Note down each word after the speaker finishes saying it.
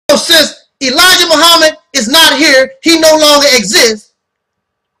since Elijah Muhammad is not here, he no longer exists,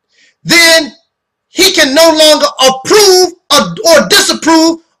 then he can no longer approve or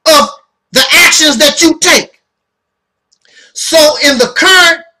disapprove of the actions that you take. So in the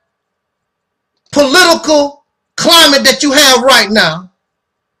current political climate that you have right now,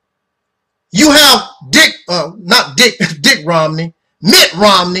 you have Mitt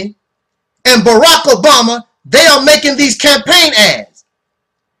Romney and Barack Obama. They are making these campaign ads.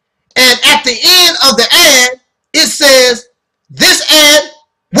 And at the end of the ad, it says, this ad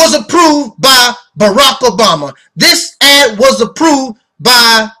was approved by Barack Obama. This ad was approved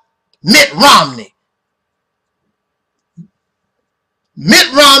by Mitt Romney.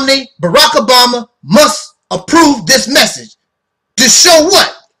 Mitt Romney, Barack Obama must approve this message. To show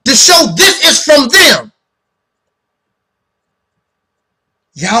what? To show this is from them.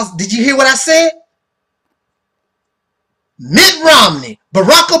 Y'all, did you hear what I said? Mitt Romney,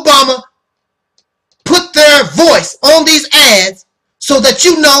 Barack Obama put their voice on these ads so that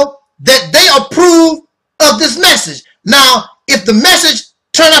you know that they approve of this message. Now, if the message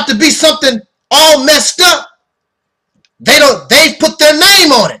turned out to be something all messed up, they put their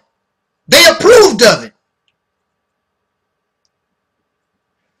name on it. They approved of it.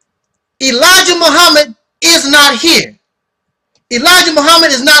 Elijah Muhammad is not here. Elijah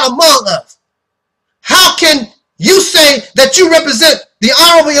Muhammad is not among us. How can you say that you represent the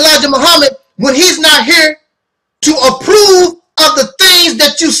Honorable Elijah Muhammad when he's not here to approve of the things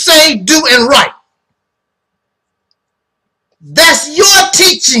that you say, do, and write? That's your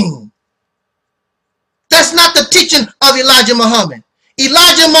teaching. That's not the teaching of Elijah Muhammad.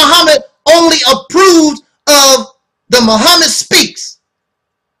 Elijah Muhammad only approved of the Muhammad Speaks.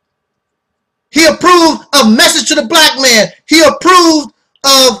 He approved of Message to the Black Man. He approved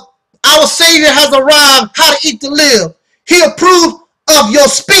of Our Savior Has Arrived, How to Eat to Live. He approved of your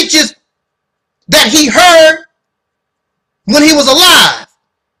speeches that he heard when he was alive.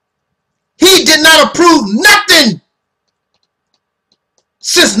 He did not approve nothing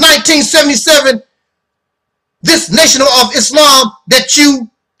since 1977, this nation of Islam that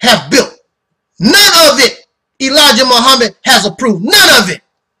you have built. None of it Elijah Muhammad has approved. None of it.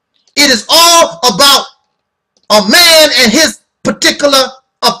 It is all about a man and his particular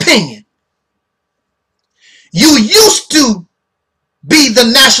opinion. You used to be the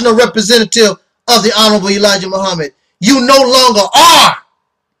national representative of the Honorable Elijah Muhammad. You no longer are.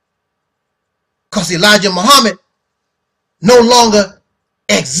 Because Elijah Muhammad no longer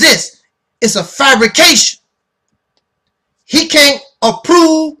exists. It's a fabrication. He can't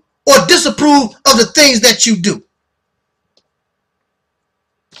approve or disapprove of the things that you do.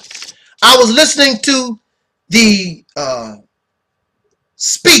 I was listening to the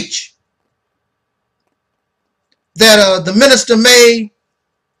speech that the minister made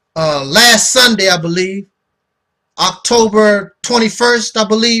last Sunday, I believe, October 21st, I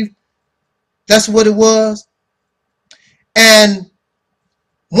believe. That's what it was. And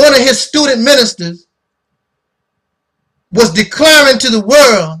one of his student ministers was declaring to the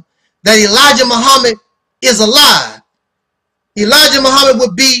world that Elijah Muhammad is alive. Elijah Muhammad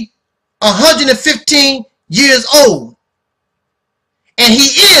would be 115 years old. And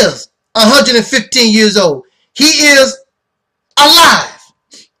he is 115 years old. He is alive.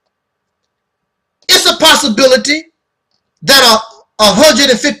 It's a possibility that a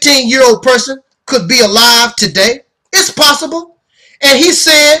 115-year-old person could be alive today. It's possible. And he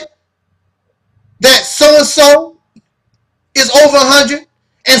said that so-and-so is over 100,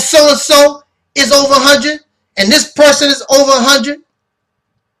 and so-and-so is over 100, and this person is over 100.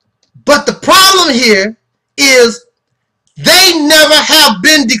 But the problem here is they never have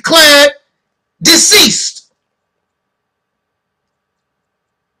been declared deceased.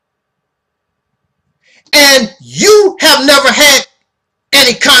 And you have never had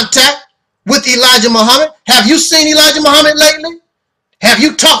any contact with Elijah Muhammad. Have you seen Elijah Muhammad lately? Have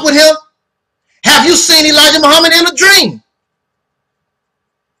you talked with him? Have you seen Elijah Muhammad in a dream?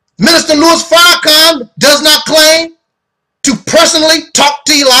 Minister Louis Farrakhan does not claim to personally talk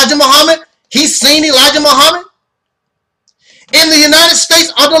to Elijah Muhammad. He's seen Elijah Muhammad. In the United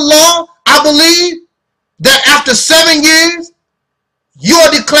States, under law, I believe that after 7 years, you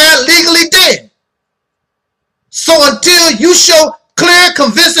are declared legally dead. So until you show clear,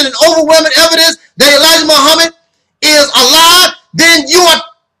 convincing, and overwhelming evidence that Elijah Muhammad is alive, then you are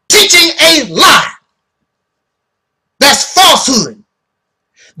teaching a lie. That's falsehood.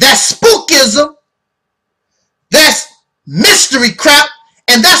 That's spookism. That's mystery crap.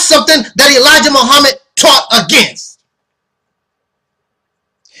 And that's something that Elijah Muhammad taught against.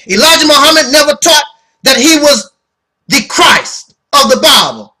 Elijah Muhammad never taught that he was the Christ of the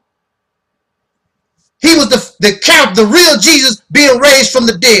Bible. the real Jesus being raised from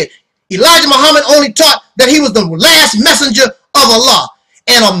the dead. Elijah Muhammad only taught that he was the last messenger of Allah.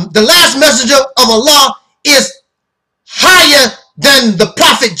 And the last messenger of Allah is higher than the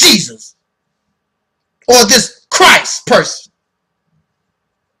prophet Jesus or this Christ person.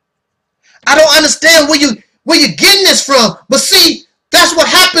 I don't understand where you're getting this from. But see, that's what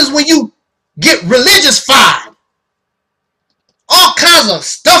happens when you get religious-fied. All kinds of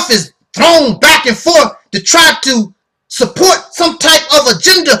stuff is thrown back and forth to try to support some type of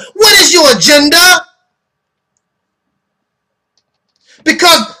agenda. What is your agenda?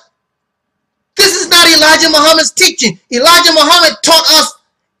 Because this is not Elijah Muhammad's teaching. Elijah Muhammad taught us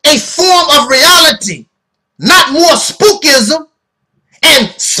a form of reality, not more spookism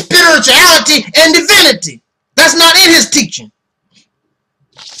and spirituality and divinity. That's not in his teaching.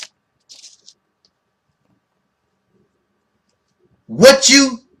 What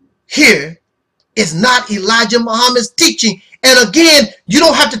you hear is not Elijah Muhammad's teaching. And again, you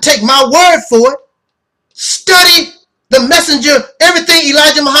don't have to take my word for it. Study the messenger, everything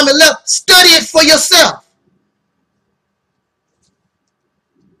Elijah Muhammad left. Study it for yourself.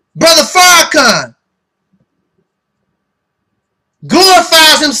 Brother Farrakhan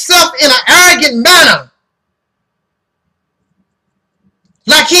glorifies himself in an arrogant manner,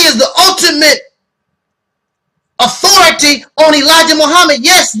 like he is the ultimate authority on Elijah Muhammad.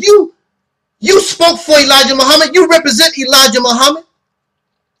 Yes, you spoke for Elijah Muhammad. You represent Elijah Muhammad.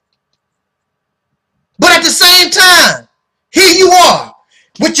 But at the same time, here you are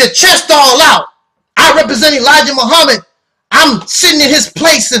with your chest all out. I represent Elijah Muhammad. I'm sitting in his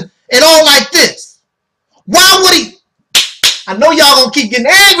place and all like this. Why would he? I know y'all gonna keep getting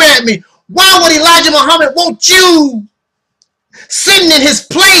angry at me. Why would Elijah Muhammad want you sitting in his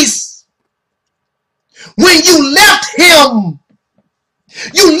place when you left him?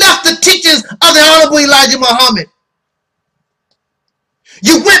 You left the teachings of the Honorable Elijah Muhammad.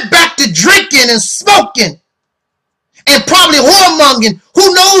 You went back to drinking and smoking and probably whoremongering.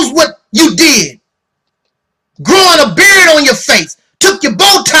 Who knows what you did? Growing a beard on your face. Took your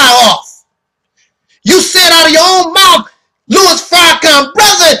bow tie off. You said out of your own mouth, Louis Farrakhan,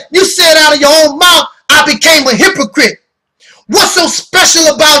 brother, you said out of your own mouth, I became a hypocrite. What's so special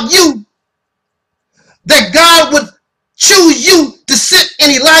about you that God would choose you to sit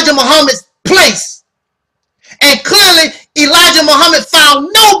in Elijah Muhammad's place? And clearly, Elijah Muhammad found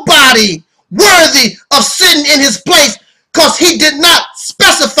nobody worthy of sitting in his place because he did not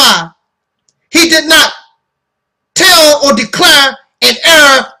specify. He did not tell or declare an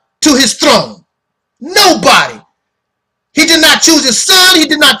heir to his throne. Nobody. He did not choose his son. He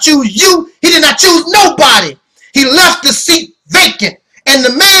did not choose you. He did not choose nobody. He left the seat vacant. And the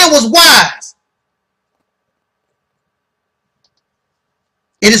man was wise.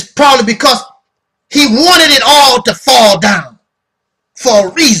 It is probably because he wanted it all to fall down for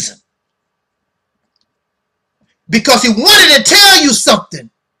a reason. Because he wanted to tell you something,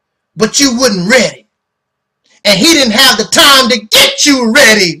 but you wasn't ready. And he didn't have the time to get you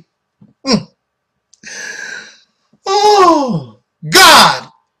ready. Oh, God,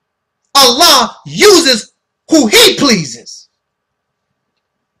 Allah uses who he pleases.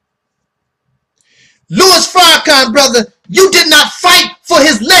 Louis Farrakhan, brother, you did not fight for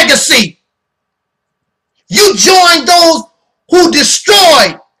his legacy. You joined those who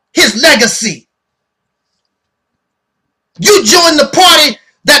destroyed his legacy. You joined the party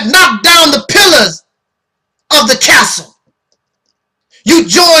that knocked down the pillars of the castle. You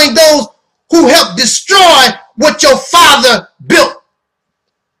joined those who helped destroy what your father built.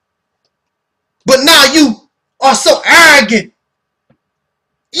 But now you are so arrogant.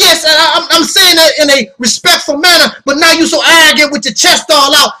 Yes, I'm saying that in a respectful manner, but now you're so arrogant with your chest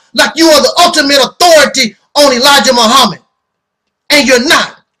all out like you are the ultimate authority on Elijah Muhammad. And you're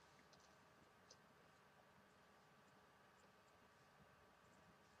not.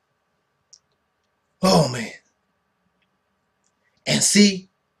 Oh, man. And see,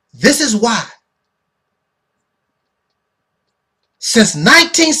 this is why. Since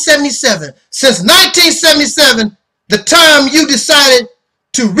 1977, the time you decided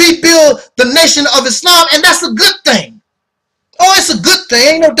to rebuild the nation of Islam, and that's a good thing. Oh, it's a good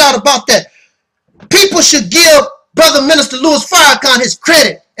thing. Ain't no doubt about that. People should give Brother Minister Louis Farrakhan his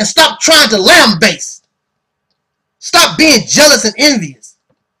credit and stop trying to lambaste. Stop being jealous and envious.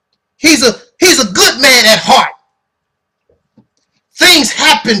 He's a good man at heart. Things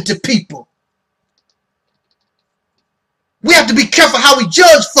happen to people. We have to be careful how we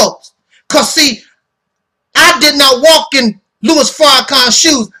judge folks. Because see, I did not walk in Louis Farrakhan's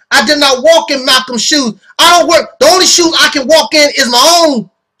shoes. I did not walk in Malcolm's shoes. I don't work. The only shoes I can walk in is my own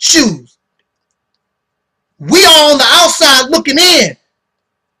shoes. we are on the outside looking in,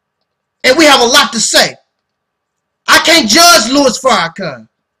 and we have a lot to say. I can't judge Louis Farrakhan.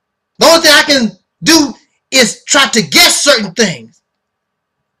 The only thing I can do is try to guess certain things.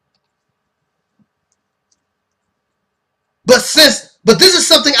 But this is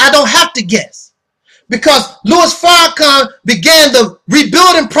something I don't have to guess, because Louis Farrakhan began the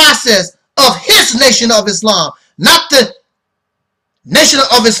rebuilding process of his Nation of Islam, not the Nation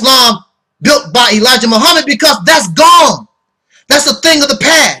of Islam built by Elijah Muhammad, because that's gone. That's a thing of the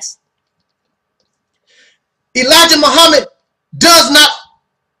past. Elijah Muhammad does not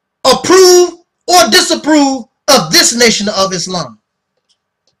approve or disapprove of this Nation of Islam.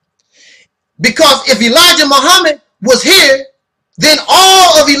 Because if Elijah Muhammad was here, then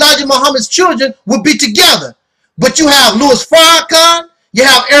all of Elijah Muhammad's children would be together. But you have Louis Farrakhan, you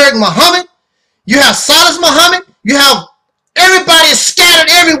have Eric Muhammad, you have Salas Muhammad, you have everybody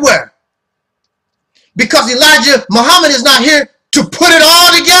scattered everywhere. Because Elijah Muhammad is not here to put it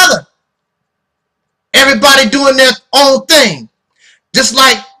all together. Everybody doing their own thing. Just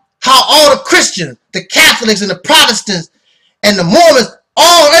like how all the Christians, the Catholics and the Protestants and the Mormons,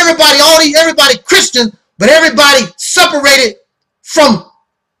 everybody Christian, but everybody separated from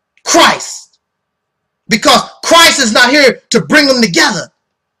Christ. Because Christ is not here to bring them together.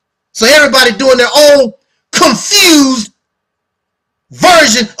 So everybody doing their own confused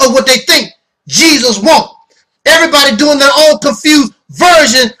version of what they think Jesus wants. Everybody doing their own confused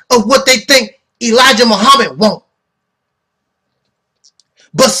version of what they think Elijah Muhammad won't.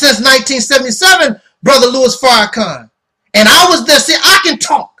 But since 1977, Brother Louis Farrakhan, and I was there, see, I can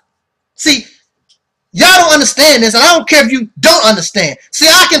talk. See, y'all don't understand this, and I don't care if you don't understand. See,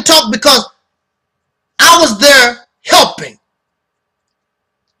 I can talk because I was there helping.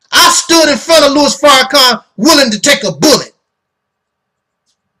 I stood in front of Louis Farrakhan willing to take a bullet.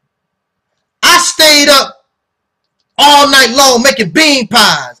 I stayed up all night long making bean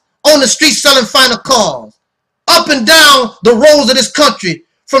pies, on the street selling final calls, up and down the roads of this country,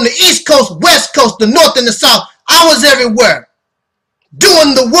 from the East Coast, West Coast, the North and the South. I was everywhere,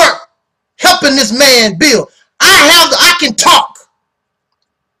 doing the work, helping this man build. I can talk.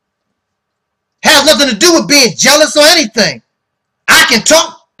 Has nothing to do with being jealous or anything. I can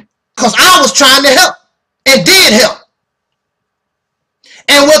talk because I was trying to help and did help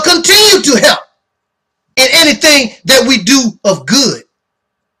and will continue to help in anything that we do of good.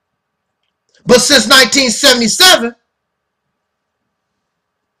 But since 1977,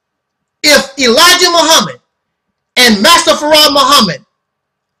 if Elijah Muhammad and Master Farad Muhammad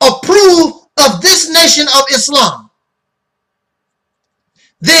approve of this Nation of Islam,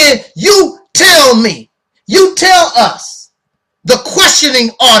 then you tell me, you tell us, the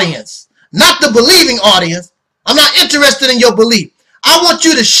questioning audience, not the believing audience. I'm not interested in your belief. I want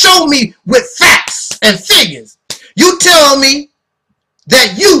you to show me with facts and figures. You tell me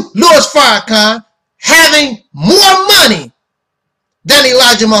that you, Louis Farrakhan, having more money than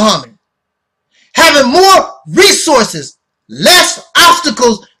Elijah Muhammad, having more resources, less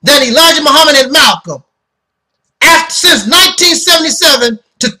obstacles than Elijah Muhammad and Malcolm, since 1977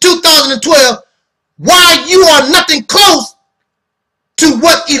 to 2012, why you are nothing close to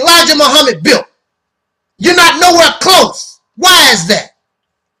what Elijah Muhammad built. You're not nowhere close. Why is that?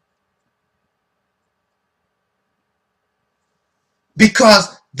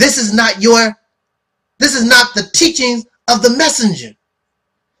 Because this is not the teachings of the messenger.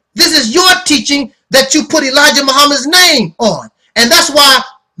 This is your teaching that you put Elijah Muhammad's name on. And that's why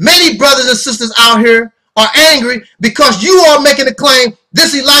many brothers and sisters out here are angry, because you are making a claim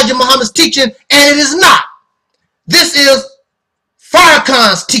this Elijah Muhammad's teaching, and it is not. This is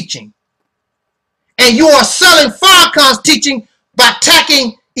Farrakhan's teaching. And you are selling Farrakhan's teaching by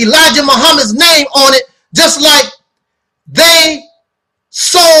tacking Elijah Muhammad's name on it, just like they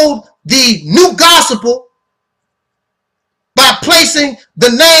sold the new gospel by placing the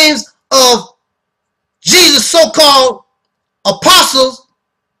names of Jesus' so-called apostles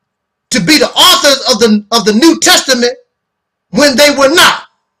to be the authors of the New Testament when they were not.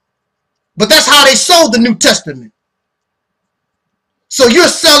 But that's how they sold the New Testament. So you're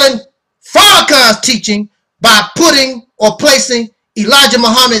selling Farrakhan's teaching by putting or placing Elijah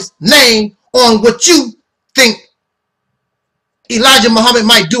Muhammad's name on what you think Elijah Muhammad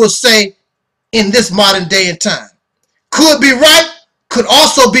might do or say in this modern day and time. Could be right, could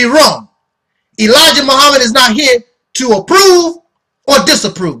also be wrong. Elijah Muhammad is not here to approve or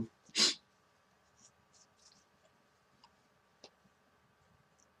disapprove.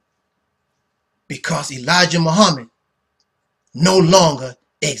 Because Elijah Muhammad no longer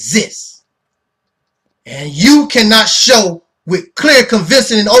exists. And you cannot show with clear,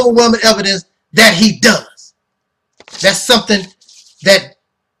 convincing, and overwhelming evidence that he does. That's something that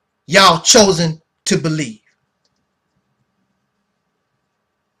y'all chosen to believe.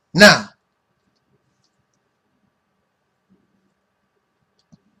 Now,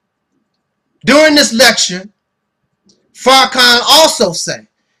 during this lecture, Farrakhan also said,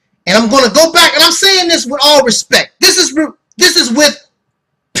 and I'm going to go back, and I'm saying this with all respect. This is with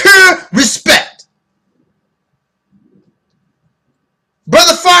pure respect.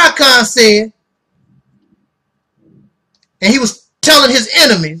 Brother Farrakhan said, and he was telling his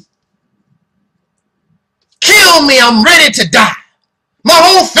enemies, kill me, I'm ready to die. My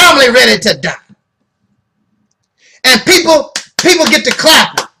whole family ready to die. And people get to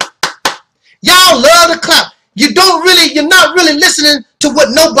clapping. Y'all love to clap. You're not really listening to what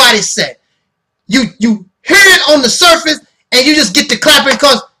nobody said. You hear it on the surface and you just get to clapping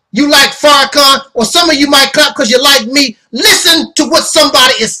because you like Farrakhan, or some of you might clap because you like me. Listen to what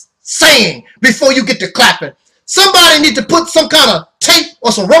somebody is saying before you get to clapping. Somebody need to put some kind of tape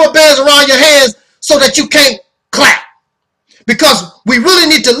or some rubber bands around your hands so that you can't clap. Because we really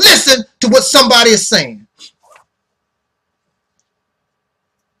need to listen to what somebody is saying.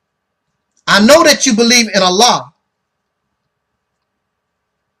 I know that you believe in Allah.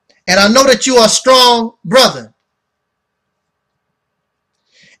 And I know that you are a strong brother.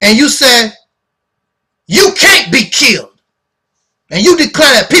 And you said, you can't be killed. And you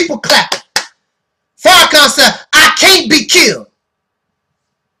declare that. People clap. Farrakhan said, I can't be killed.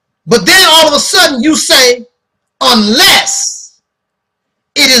 But then all of a sudden you say, unless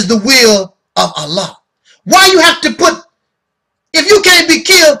it is the will of Allah. Why you have to put, if you can't be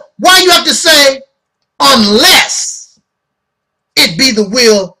killed, why you have to say, unless it be the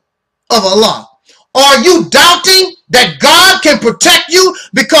will of Allah? Are you doubting that God can protect you?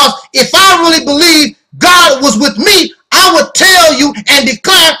 Because if I really believe God was with me, I would tell you and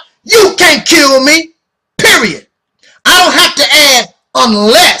declare, you can't kill me, period. I don't have to add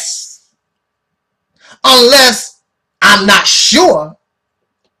unless I'm not sure,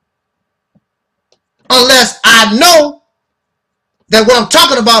 unless I know that what I'm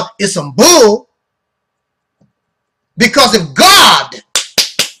talking about is some bull. Because if God,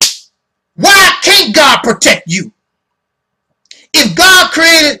 why can't God protect you? If God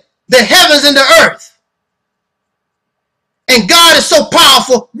created the heavens and the earth, and God is so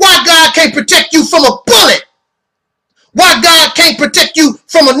powerful, why God can't protect you from a bullet? Why God can't protect you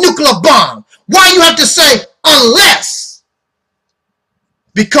from a nuclear bomb? Why you have to say unless?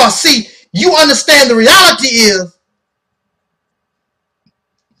 Because see, you understand the reality is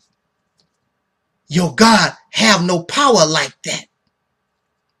your God have no power like that.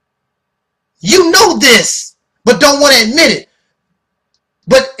 You know this, but don't want to admit it.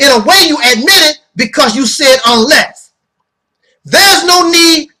 But in a way you admit it because you said unless. There's no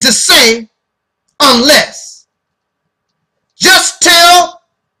need to say unless. Just tell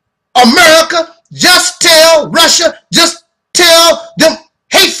America, just tell Russia, just tell them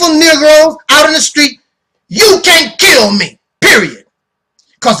hateful Negroes out in the street, you can't kill me, period.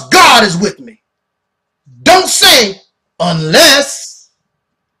 Because God is with me. Don't say unless.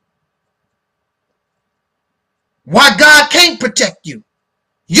 Why God can't protect you?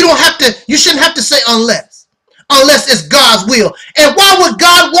 You shouldn't have to say unless. Unless it's God's will. And why would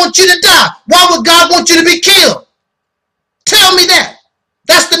God want you to die? Why would God want you to be killed? Tell me that.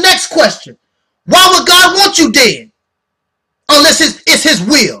 That's the next question. Why would God want you dead? Unless it's his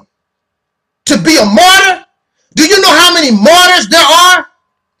will. To be a martyr? Do you know how many martyrs there are?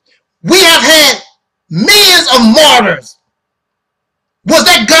 We have had millions of martyrs. Was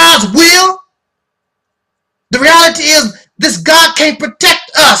that God's will? The reality is this God can't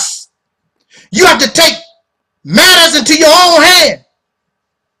protect us. You have to take matters into your own hand.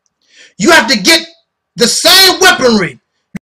 You have to get the same weaponry